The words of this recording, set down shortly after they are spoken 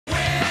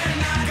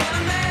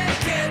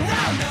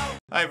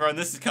Hi everyone,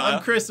 this is Kyle.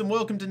 I'm Chris and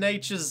welcome to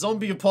Nature's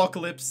Zombie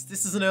Apocalypse.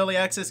 This is an early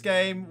access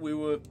game. We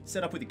were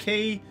set up with a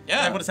key. Yeah.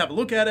 Everyone just have a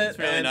look at it. It's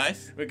really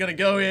nice. We're gonna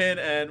go in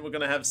and we're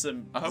gonna have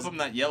some... I hope I'm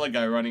that yellow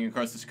guy running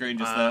across the screen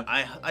just there.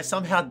 I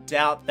somehow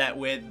doubt that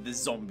we're the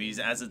zombies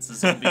as it's a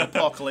zombie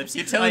apocalypse.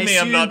 You're telling me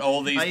I'm not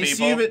all these people?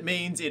 I assume it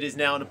means it is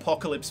now an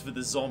apocalypse for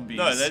the zombies.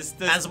 No, there's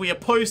as we are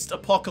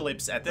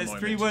post-apocalypse at the moment.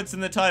 There's 3 words in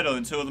the title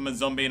and 2 of them are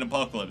zombie and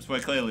apocalypse.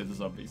 We're clearly the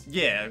zombies.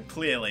 Yeah,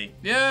 clearly.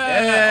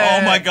 Yeah!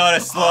 Oh my god, a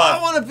sloth! Oh,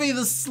 I want to be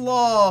the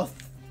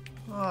sloth!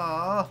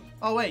 Aww.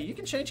 Oh wait, you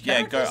can change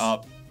characters? Yeah, go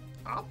up.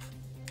 Up?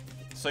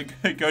 So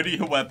go to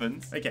your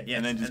weapons. Okay, yeah.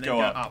 And then just go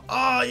up.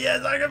 Oh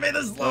yes, I can be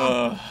the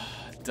sloth!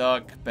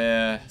 Duck,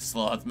 bear,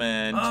 sloth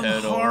man,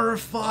 turtle.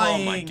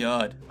 Horrifying! Oh my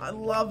god. I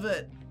love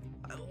it.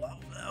 I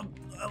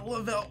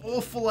love how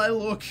awful I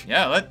look.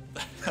 Yeah,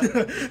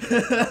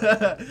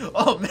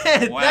 Oh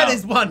man, wow. that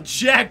is one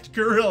jacked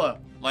gorilla.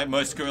 Like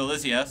most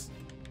gorillas, yes.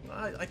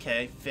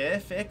 Okay, fair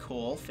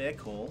call.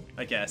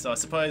 Okay, so I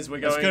suppose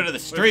we're going... Let's go to the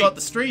street. We've got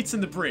the streets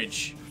and the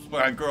bridge.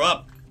 Where I grew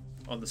up.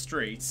 On the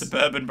streets.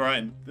 Suburban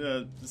Brighton.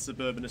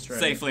 Suburban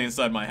Australia. Safely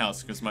inside my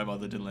house because my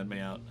mother didn't let me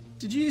out.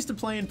 Did you used to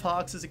play in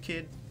parks as a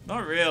kid?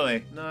 Not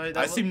really. No,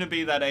 I seem to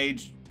be that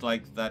age,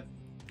 like that,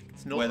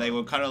 not... where they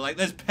were kind of like,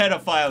 there's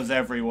pedophiles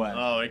everywhere.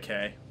 Oh,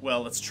 okay.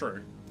 Well, it's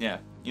true. Yeah.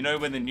 You know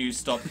when the news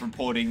stopped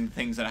reporting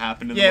things that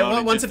happened in the world?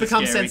 world? Yeah, once it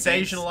becomes scary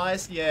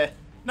sensationalized, things? yeah.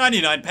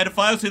 99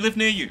 pedophiles who live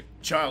near you.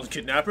 Child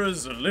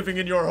kidnappers are living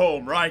in your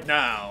home right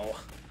now.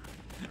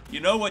 You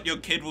know what your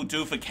kid will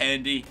do for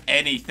candy?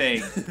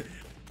 Anything.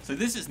 So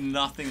this is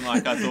nothing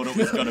like I thought it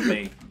was going to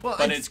be. Well,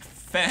 but it's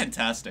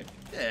fantastic.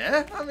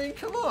 Yeah, I mean,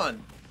 come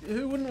on.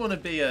 Who wouldn't want to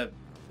be a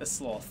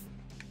sloth?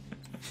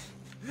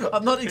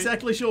 I'm not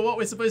exactly sure what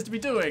we're supposed to be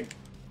doing.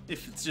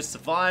 If it's just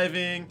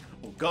surviving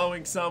or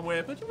going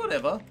somewhere, but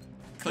whatever.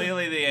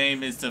 Clearly the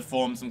aim is to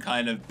form some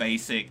kind of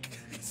basic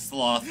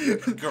sloth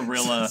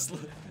gorilla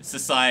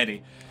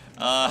society.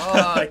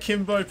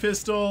 Akimbo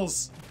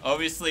pistols.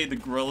 Obviously the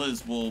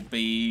gorillas will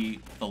be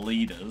the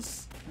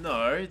leaders.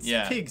 No, it's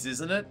pigs,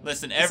 isn't it?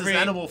 Listen, this is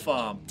Animal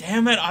Farm.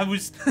 Damn it, I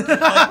was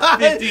like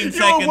 15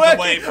 seconds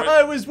away from...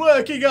 I was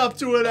working up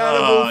to an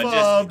Animal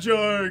Farm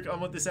joke. I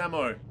want this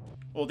ammo.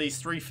 Or these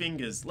 3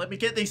 fingers. Let me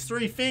get these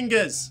 3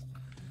 fingers.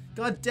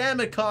 God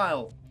damn it,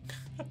 Kyle.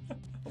 I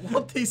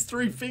want these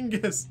 3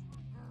 fingers.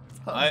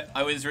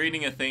 I was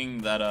reading a thing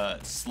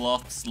that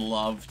sloths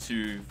love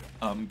to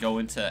go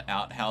into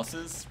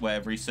outhouses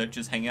where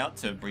researchers hang out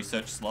to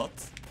research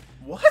sloths.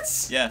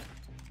 What? Yeah.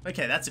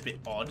 Okay, that's a bit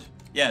odd.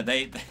 Yeah,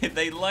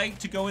 they like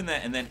to go in there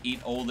and then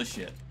eat all the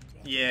shit.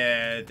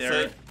 Yeah,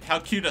 they're... So, how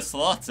cute are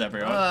sloths,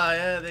 everyone? Ah,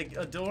 yeah, they're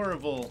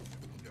adorable.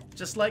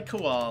 Just like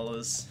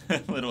koalas.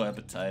 Little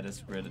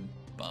hepatitis-ridden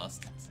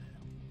bastards.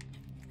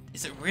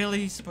 Is it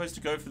really supposed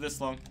to go for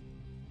this long?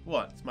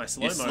 What? It's my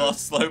slow-mo. Sloth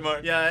slow-mo?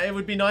 Yeah, it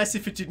would be nice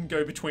if it didn't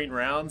go between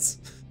rounds.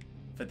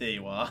 But there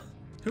you are.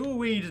 Who are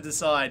we to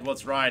decide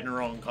what's right and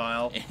wrong,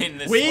 Kyle? In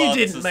this we sloth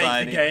didn't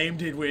society. make the game,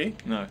 did we?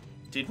 No.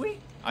 Did we?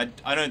 I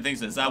don't think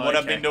so. Is that what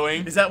I've been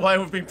doing? Is that why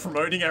we've been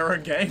promoting our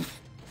own game?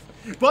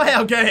 Buy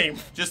our game!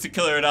 Just to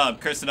clear it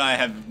up, Chris and I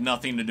have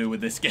nothing to do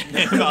with this game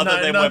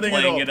other than we're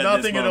playing it at this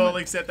moment. Nothing at all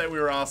except that we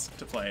were asked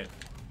to play it.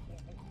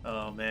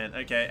 Oh man,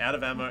 okay, out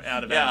of ammo,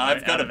 out of ammo. Yeah,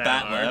 I've got a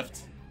bat ammo.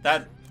 left.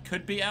 That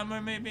could be ammo,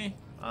 maybe?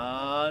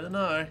 I don't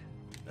know.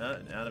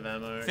 Out of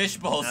ammo.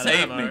 Fishbowl,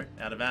 save me.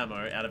 Out of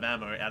ammo, out of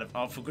ammo, out of...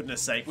 Oh, for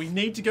goodness sake, we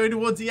need to go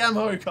towards the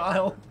ammo,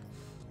 Kyle.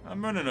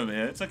 I'm running over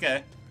here, it's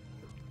okay.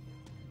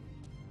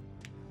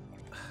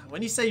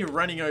 When you say you're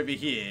running over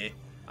here,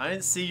 I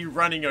don't see you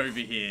running over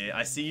here.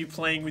 I see you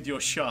playing with your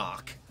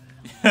shark.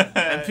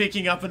 And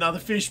picking up another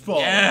fishbowl.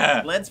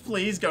 Yeah. Let's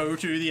please go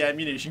to the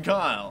ammunition,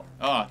 Kyle.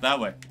 Oh, that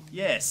way.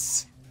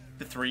 Yes.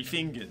 The 3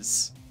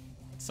 fingers.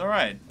 It's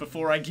alright.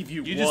 Before I give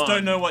you You one. just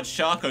don't know what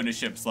shark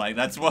ownership's like,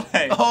 that's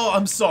why. Oh,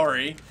 I'm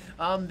sorry.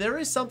 There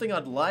is something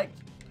I'd like,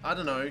 I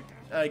don't know,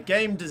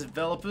 game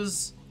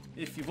developers,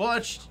 if you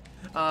watched,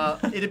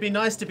 it'd be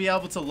nice to be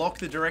able to lock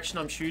the direction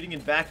I'm shooting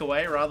and back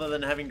away rather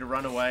than having to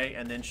run away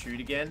and then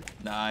shoot again.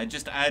 Nah, it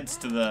just adds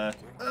to the...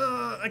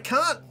 I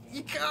can't.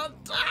 You can't.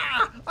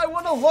 I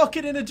want to lock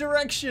it in a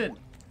direction.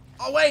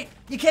 Oh, wait.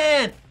 You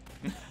can.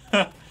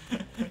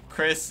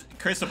 Chris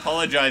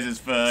apologizes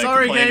for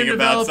Sorry, complaining game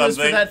about developers,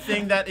 something. for that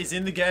thing that is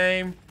in the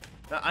game.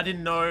 I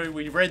didn't know.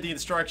 We read the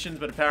instructions,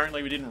 but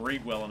apparently we didn't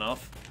read well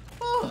enough.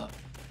 Oh,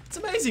 it's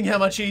amazing how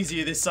much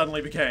easier this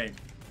suddenly became.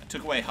 I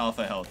took away half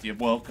a health. You're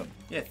welcome.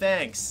 Yeah,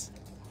 thanks.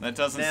 That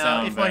doesn't now,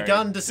 sound if my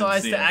gun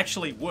decides sincere. to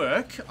actually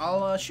work,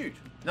 I'll shoot.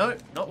 No,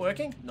 not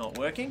working, not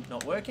working,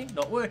 not working,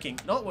 not working,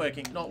 not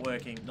working, not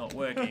working, not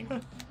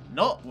working,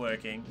 not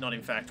working, not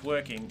in fact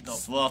working. Not...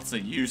 Sloths are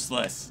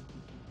useless.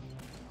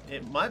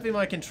 It might be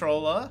my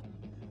controller,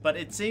 but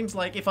it seems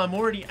like if I'm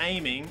already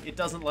aiming, it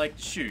doesn't like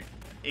to shoot.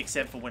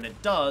 Except for when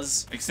it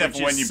does. Except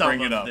for when you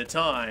bring it up. The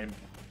time.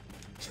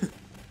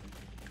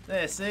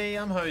 There, see,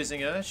 I'm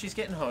hosing her. She's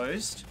getting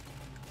hosed.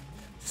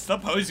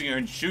 Stop hosing her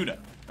and shoot her.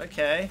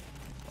 Okay,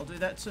 I'll do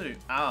that too.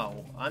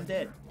 Ow, I'm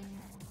dead.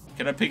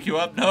 Can I pick you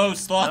up? No,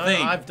 slothing.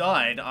 No, I've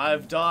died.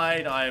 I've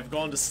died. I've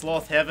gone to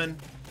sloth heaven,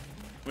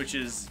 which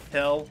is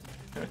hell.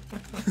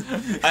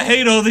 I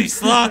hate all these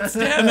sloths,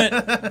 damn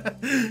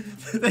it.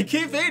 They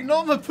keep eating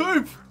all my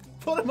poop.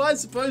 What am I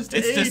supposed to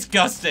eat? It's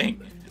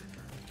disgusting.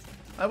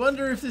 I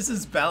wonder if this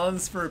is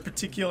balanced for a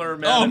particular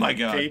amount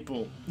of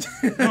people.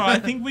 No, I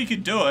think we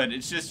could do it.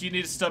 It's just you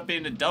need to stop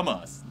being a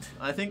dumbass.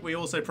 I think we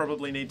also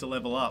probably need to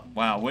level up.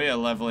 Wow, we are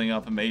leveling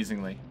up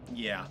amazingly.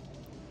 Yeah.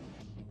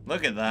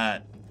 Look at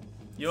that.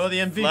 You're the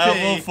MVP.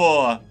 Level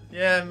 4.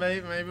 Yeah,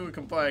 maybe we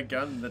can buy a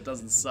gun that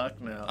doesn't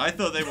suck now. I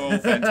thought they were all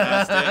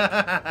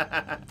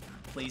fantastic.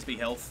 Please be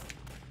health.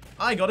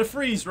 I got a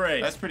freeze ray.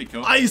 That's pretty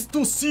cool. Nice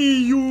to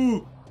see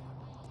you.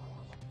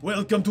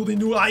 Welcome to the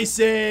new Ice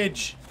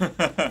Age.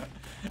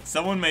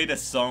 Someone made a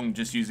song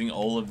just using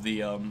all of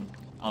the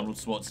Arnold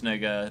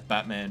Schwarzenegger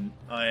Batman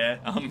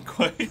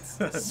quotes.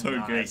 So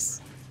nice.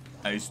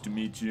 Good. Nice to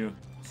meet you.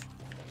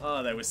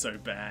 Oh, they were so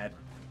bad.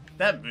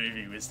 That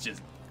movie was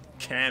just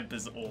camp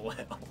as all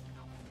hell.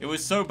 It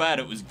was so bad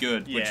it was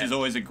good, which is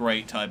always a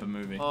great type of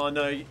movie. Oh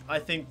no, I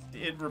think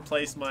it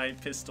replaced my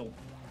pistol.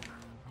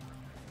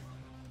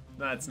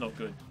 That's not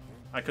good.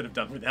 I could have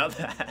done without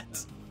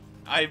that.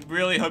 I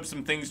really hope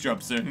some things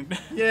drop soon.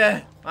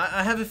 Yeah,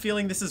 I have a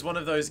feeling this is one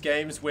of those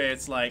games where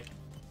it's like,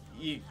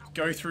 you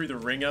go through the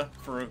ringer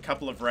for a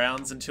couple of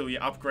rounds until you're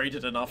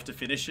upgraded enough to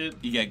finish it.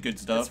 You get good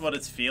stuff. That's what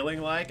it's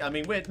feeling like. I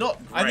mean, we're not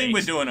great. I think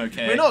we're doing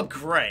okay. We're not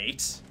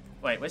great.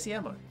 Wait, where's the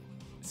ammo?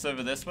 It's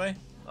over this way.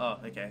 Oh,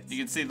 okay. You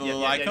can see the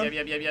little icon?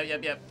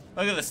 Yep.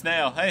 Look at the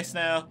snail. Hey,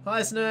 snail.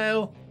 Hi,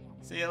 snail.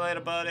 See you later,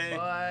 buddy.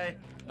 Bye.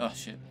 Oh,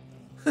 shit.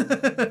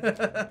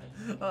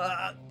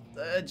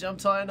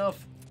 Jumped high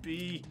enough.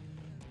 B.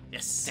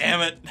 Yes.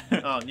 Damn it.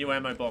 Oh, new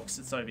ammo box.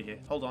 It's over here.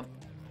 Hold on.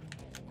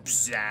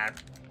 Zap.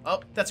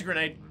 Oh, that's a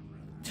grenade.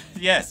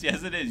 Yes,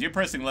 it is. You're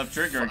pressing left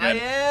trigger again. I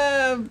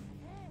am.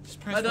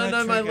 I don't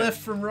know my trigger.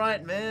 left from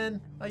right,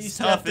 man. It's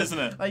tough, isn't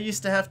it? I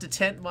used to have to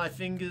tent my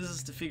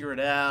fingers to figure it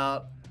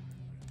out.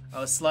 I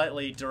was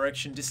slightly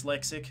direction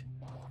dyslexic.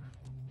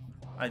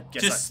 I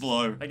guess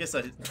slow. I guess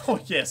I... Oh,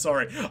 yeah,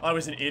 sorry. I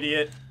was an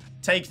idiot.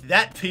 Take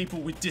that, people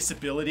with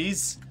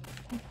disabilities.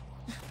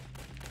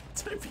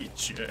 Don't be a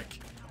jerk.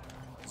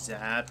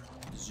 Zap,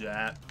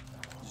 zap,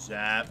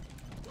 zap.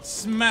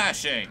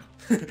 Smashing.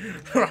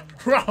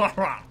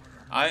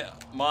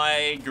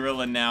 My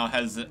gorilla now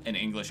has an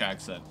English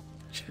accent.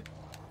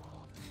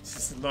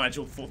 This is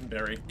Nigel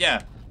Thornberry.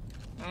 Yeah.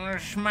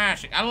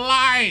 Smashing.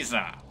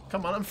 Eliza!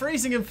 Come on, I'm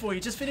freezing him for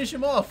you. Just finish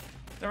him off.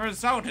 The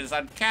result is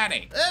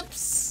uncanny.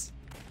 Oops.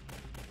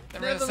 The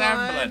Never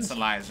resemblance, mind.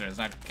 Eliza, is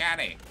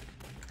uncanny.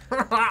 no,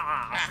 No,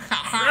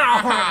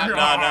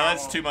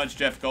 that's too much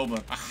Jeff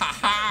Goldblum.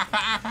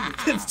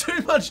 It's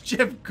too much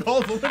Jeff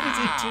Goldblum. When does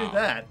he do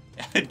that?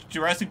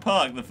 Jurassic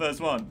Park, the first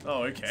one.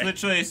 Oh, okay. It's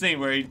literally a scene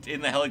where he's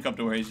in the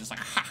helicopter where he's just like,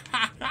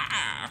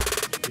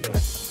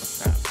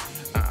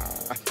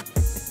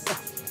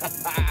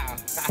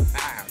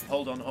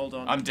 Hold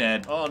on. I'm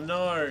dead. Oh,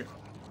 no.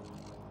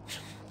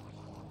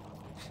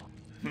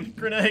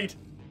 Grenade.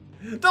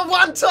 The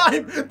one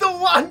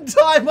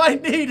time I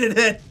needed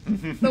it.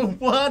 The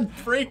one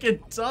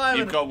freaking time.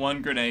 You've got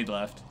one grenade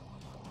left.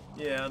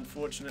 Yeah,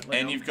 unfortunately.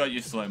 And you've got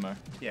your slow-mo.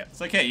 Yeah.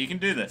 It's okay, you can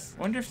do this.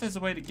 Wonder if there's a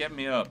way to get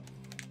me up.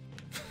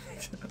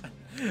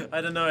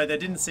 I don't know. There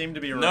didn't seem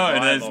to be a No, it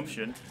revive isn't.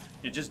 option.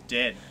 You're just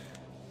dead.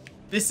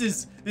 This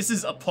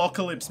is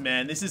apocalypse,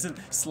 man. This isn't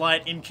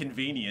slight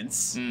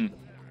inconvenience.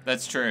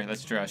 That's true.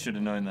 I should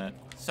have known that.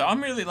 So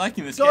I'm really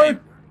liking this Go. game.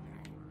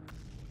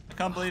 I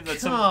can't believe that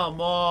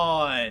Come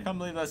on. I can't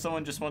believe that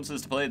someone just wants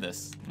us to play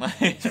this.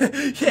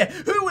 Yeah,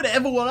 who would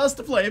ever want us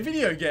to play a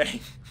video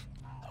game?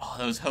 Oh,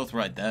 there was health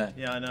right there.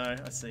 Yeah, I know.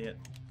 I see it.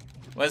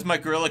 Where's my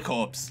gorilla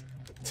corpse?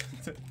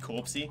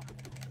 Corpsey.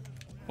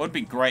 What'd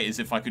be great is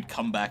if I could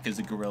come back as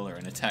a gorilla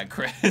and attack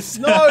Chris.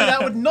 No,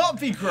 that would not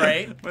be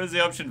great. Where's the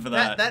option for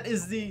that? That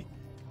is the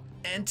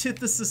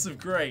antithesis of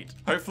great.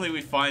 Hopefully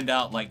we find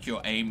out, like,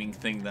 your aiming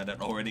thing that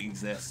it already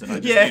exists and I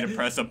just Yeah. need to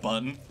press a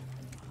button.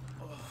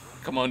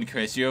 Come on,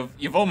 Chris,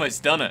 you've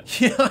almost done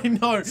it. Yeah, I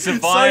know.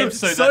 Survive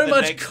so that the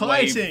much next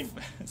kiting.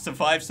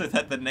 survive so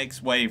that the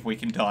next wave we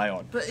can die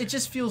on. But it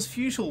just feels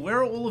futile. Where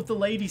are all of the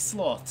lady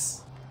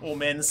sloths? Or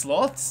men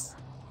sloths?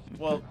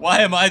 Well,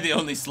 Why am I the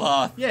only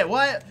sloth? yeah,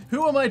 why?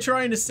 Who am I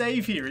trying to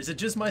save here? Is it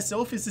just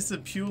myself? Is this a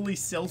purely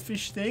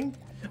selfish thing?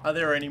 Are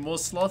there any more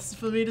sloths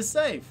for me to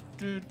save?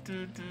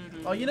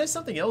 Oh, you know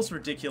something else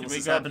ridiculous Can we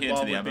has go up happened here to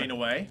while the we've ammo? been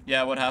away?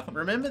 Yeah, what happened?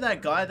 Remember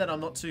that guy that I'm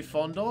not too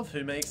fond of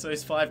who makes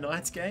those Five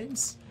Nights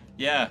games?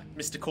 Yeah.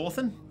 Mr.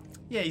 Cawthon?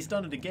 Yeah, he's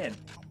done it again.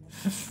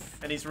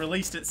 And he's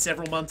released it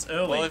several months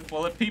early.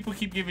 Well, if people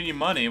keep giving you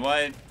money,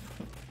 why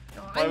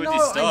I would know,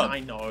 you stop? I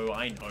know,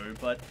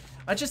 but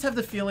I just have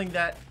the feeling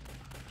that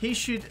he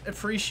should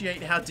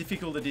appreciate how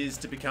difficult it is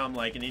to become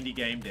like an indie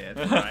game dev,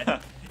 right?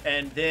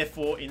 And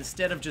therefore,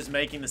 instead of just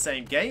making the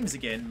same games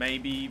again,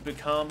 maybe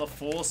become a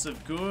force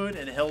of good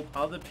and help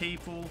other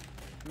people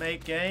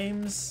make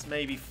games,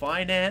 maybe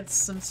finance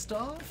some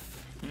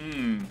stuff.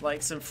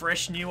 Like some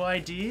fresh new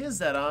ideas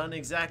that aren't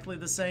exactly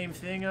the same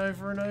thing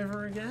over and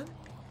over again.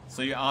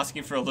 So you're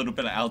asking for a little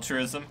bit of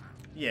altruism?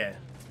 Yeah.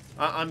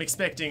 I'm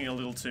expecting a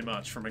little too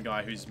much from a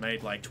guy who's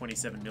made like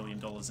 $27 million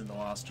in the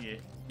last year.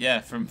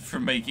 Yeah, from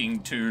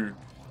making 2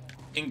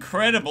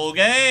 incredible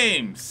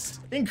games.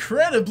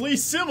 Incredibly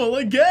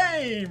similar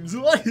games!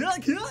 Well,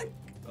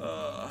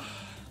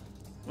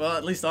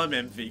 at least I'm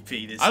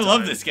MVP this time. I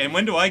love this game.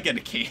 When do I get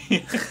a key?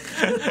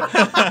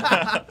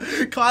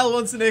 Kyle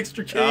wants an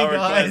extra key,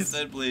 guys. Request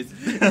it, please.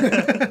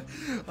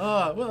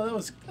 Oh,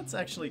 well, that's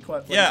actually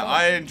quite fun. Yeah,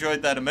 I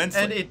enjoyed that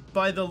immensely. And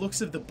by the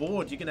looks of the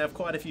board, you can have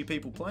quite a few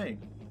people playing.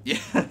 Yeah.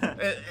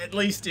 At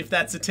least if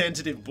that's a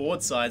tentative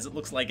board size, it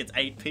looks like it's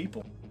 8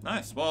 people.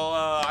 Nice. Well,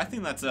 I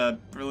think that's a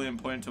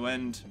brilliant point to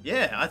end.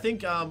 Yeah, I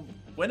think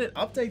when it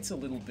updates a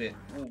little bit,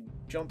 we'll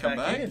jump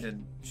back in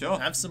and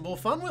have some more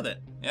fun with it.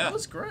 Yeah. That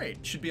was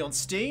great. Should be on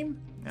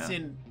Steam. Yeah. It's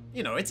in,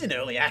 it's in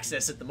early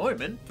access at the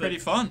moment. But Pretty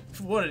fun.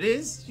 for what it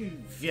is,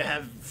 if you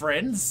have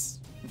friends.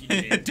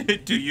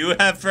 Do you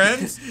have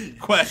friends?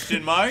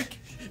 Question mark.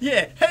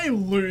 Yeah, hey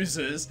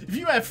losers, if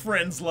you have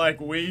friends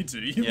like we do,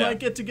 you might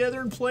get together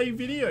and play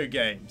video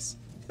games.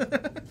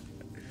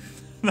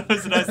 That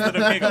was a nice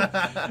little giggle.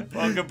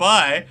 Well,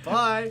 goodbye.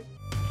 Bye.